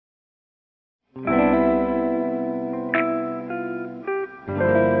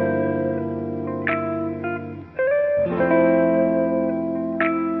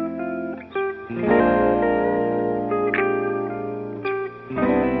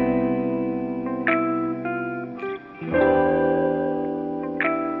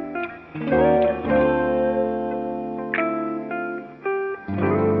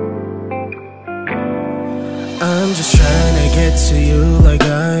get to you like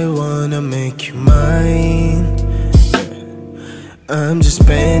I wanna make you mine. I'm just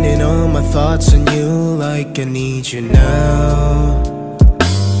spending all my thoughts on you like I need you now.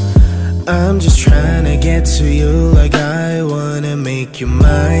 I'm just trying to get to you like I wanna make you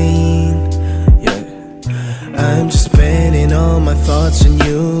mine. Yeah, I'm just spending all my thoughts on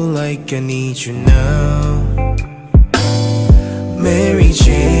you like I need you now. Mary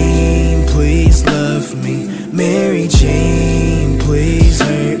Jane, please love me. Mary Jane, please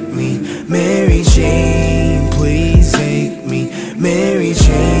hurt me. Mary Jane, please hate me. Mary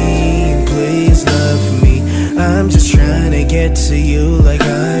Jane, please love me. I'm just trying to get to you like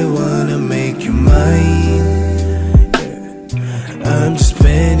I wanna make you mine. Yeah. I'm just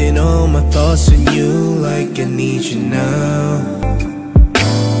spending all my thoughts on you like I need you now.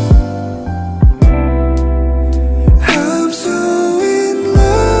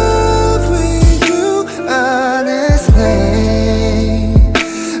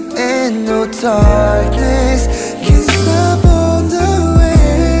 Darkness can stop on the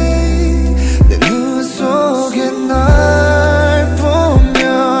way. 내 눈 속에 날 보면,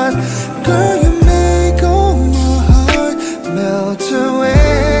 girl, you make all my heart melt away.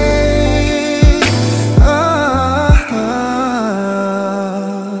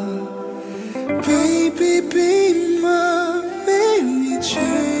 Baby, be my Mary Jane.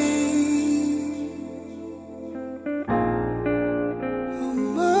 Oh,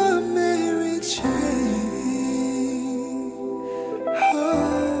 my Mary Jane.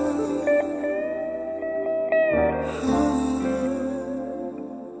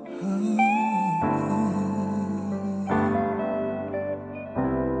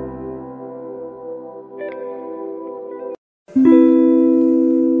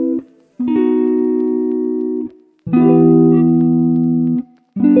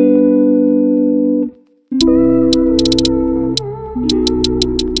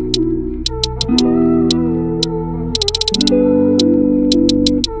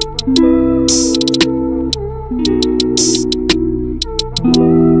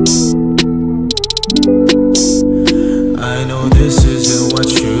 I know this isn't what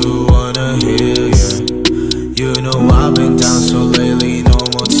you wanna hear, yeah. You know I've been down so lately, no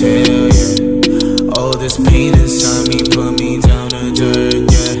motel, yeah. All this pain inside me put me down to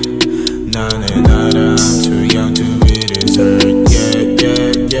dirt, yeah. Nah, nah, nah, nah, I'm too young to be this hurt, yeah,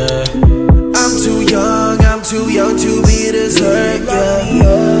 yeah, yeah. I'm too young to be this hurt, yeah.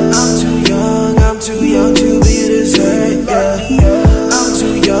 I'm too young to be this hurt, yeah. I'm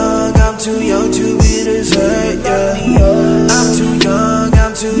too young to be this hurt, yeah.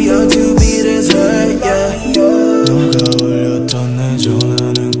 I'm too young to be this hurt, yeah. 너가 울렸던 내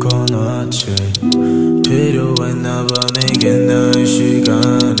전화는 꺼놨지. 필요했나봐 내겐 나의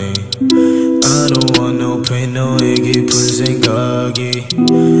시간이. I don't want no pain, 너의 깊은 생각이.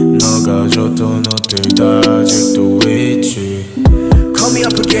 너가 줬던 옷들 다 아직도 있지. Call me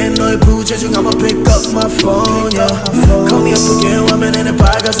up again, 너의 부재중 I'ma pick up my phone, yeah. Call me up again, 화면에는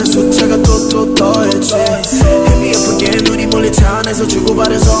빨간색 숫자가 또 더했지. Hit me up again, 눈이 몰린 차 안에서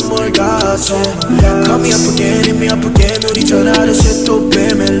주고받은 선물 같이. Call me up again, hit me up again, 우리 전화하듯이 또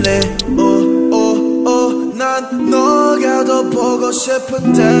비밀리. 난 너가 더 보고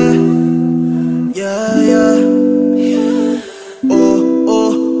싶은데, yeah, yeah.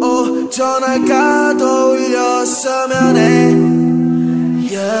 전화가 더 울렸으면 해.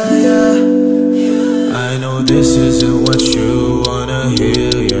 Yeah, yeah. I know this isn't what you wanna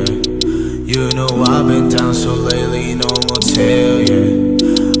hear, yeah. You know I've been down so lately, no motel,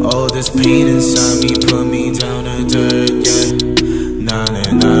 yeah. All this pain inside me put me down to dirt, yeah. Nah,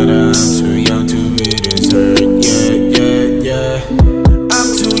 nah, nah, nah, I'm too young to be this hurt, yeah, yeah, yeah. I'm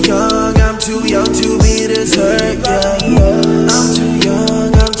too young to be this hurt, yeah. I'm too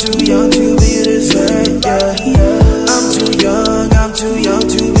young to be this hurt, yeah. I'm too young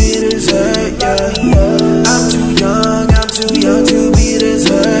to be this hurt, yeah. I'm too young to be this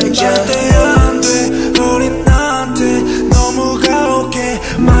hurt, yeah. 절대 안 돼, 우린 나한테 너무 가혹해.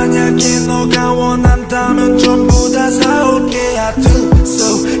 만약에 너가 원한다면 전부 다 사올게. I do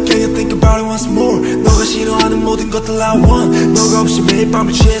so, can you think about it once more. 너가 싫어하는 모든 것들 I want. 너가 없이 매일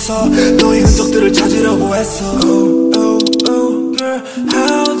밤을 취해서 너의 흔적들을 찾으려고 했어. Oh, oh, oh, girl,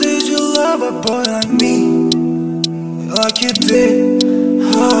 how did you love a boy like me? Like you did.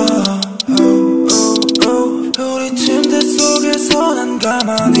 Oh, oh, oh, oh. 우리 침대 속에서 난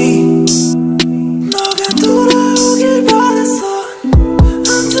가만히 너가 돌아오길 바랬어.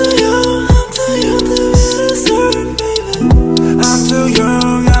 I'm too young to be this hurt, baby. I'm too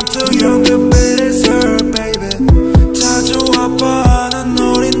young to be this hurt, baby. 자주 아파하는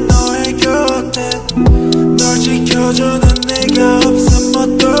우린 너의 곁에 널 지켜주는 내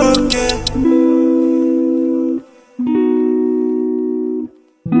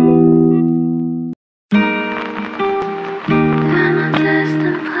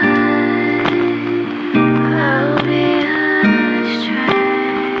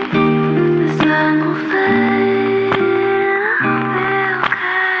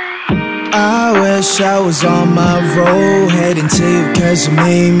wish I was on my road, heading to you cause you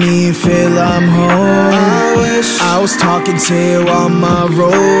made me feel I'm home. I wish I was talking to you on my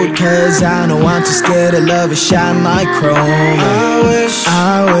road, cause I know I'm too scared to love it shine like chrome.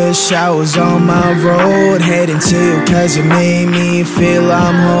 I wish I was on my road, heading to you cause you made me feel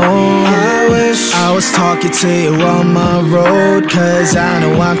I'm home. I wish I was talking to you on my road, cause I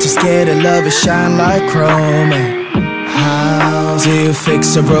know I'm too scared to love it shine like chrome. How do you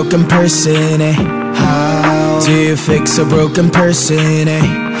fix a broken person, eh? How do you fix a broken person, eh?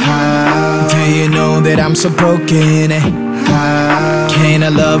 How do you know that I'm so broken, eh? How can I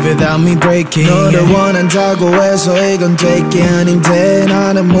love without me breaking? 너를 원한다고 해서 이건 될 게 아닌데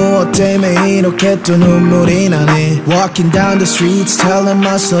나는 무엇 때문에 이렇게 또 눈물이 나네. Walking down the streets telling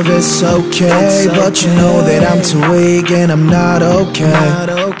myself it's okay, but you know that I'm too weak and I'm not okay.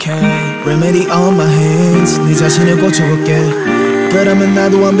 Remedy on my hands, 네 자신을 고쳐볼게. 그러면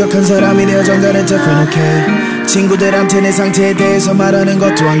나도 완벽한 사람이 되어 정답은 different, okay. 친구들한테 내 상태에 대해서 말하는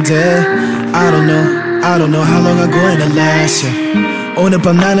것도 안 돼. I don't know how long I'm going to last, yeah. 오늘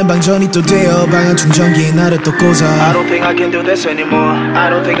밤 나는 방전이 또 되어 방한 충전기에 나를 또 꽂아. I don't think I can do this anymore. I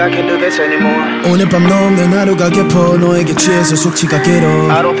don't think I can do this anymore. 오늘 밤 너 없는 하루가 깊어 너에게 취해서 숙취가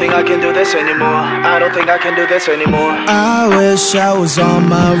길어. I don't think I can do this anymore. I don't think I can do this anymore. I wish I was on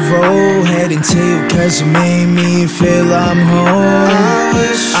my road, heading to you cause you made me feel I'm home. I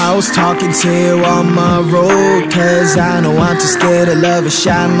wish I was talking to you on my road, cause I know I'm too scared to love it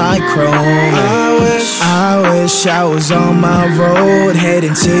shine like chrome. I wish I was on my road,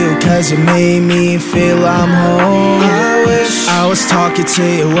 heading to you cause you made me feel I'm home. I wish I was talking to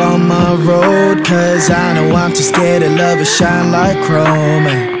you on my road, cause I know I'm too scared to love it shine like chrome.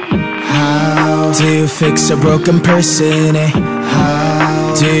 How do you fix a broken person, eh?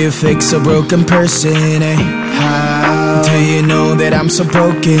 How do you fix a broken person, eh? How do you know that I'm so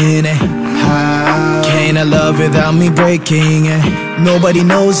broken, eh? How can I love without me breaking, eh? Nobody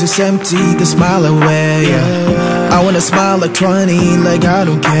knows it's empty, the smile away, yeah. I wanna smile like 20, like I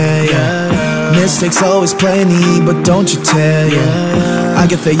don't care, yeah. Mistakes always plenty, but don't you tell, yeah. I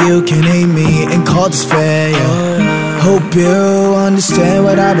get that you can hate me and call this fair, yeah. Hope you understand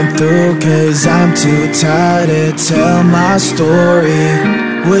what I've been through, cause I'm too tired to tell my story.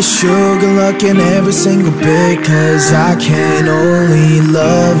 Wish you good luck in every single bit, cause I can only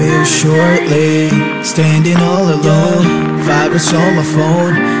love you shortly. Standing all alone, vibrates on my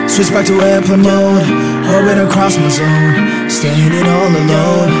phone. Switch back to airplane mode, hovering across my zone. Standing all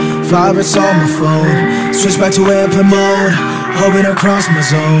alone, vibrates on my phone. Switch back to airplane mode, hovering across my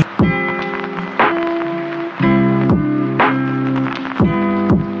zone.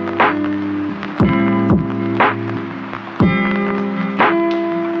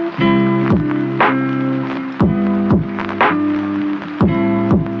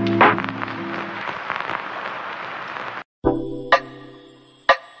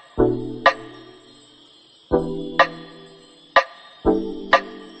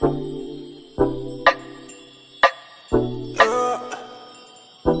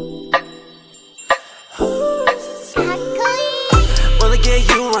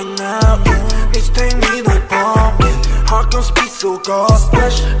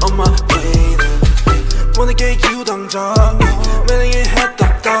 Splash on my plate. Wanna get you 당장 매일의 head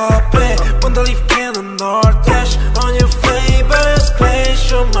답답해. Wanna leave cannon or dash on your flavors.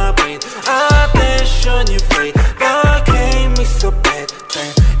 Splash on my brain. I dash on your brain. But can't me so bad.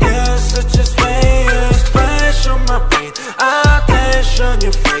 You're such a swayer. Splash on my brain. I dash on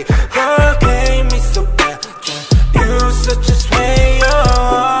your brain. But can't me so bad. You're such a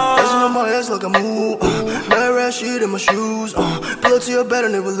swayer. Dancing on my ass like a move. Night red shit in my shoes. Pull up to your bed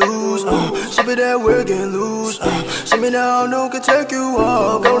and never lose. Sip it that we're getting loose. See me now, no can take you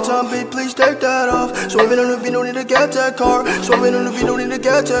off. Go time, babe, please take that off. Swerving on the beat, no need to get that car. Swerving on the beat, no need to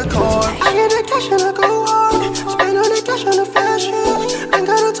get that car. I get that cash and I go hard. Spend all that cash on the fashion. Ain't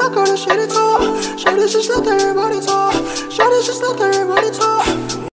gotta talk all the shit at all. Show this just let everybody talk. Show this just let everybody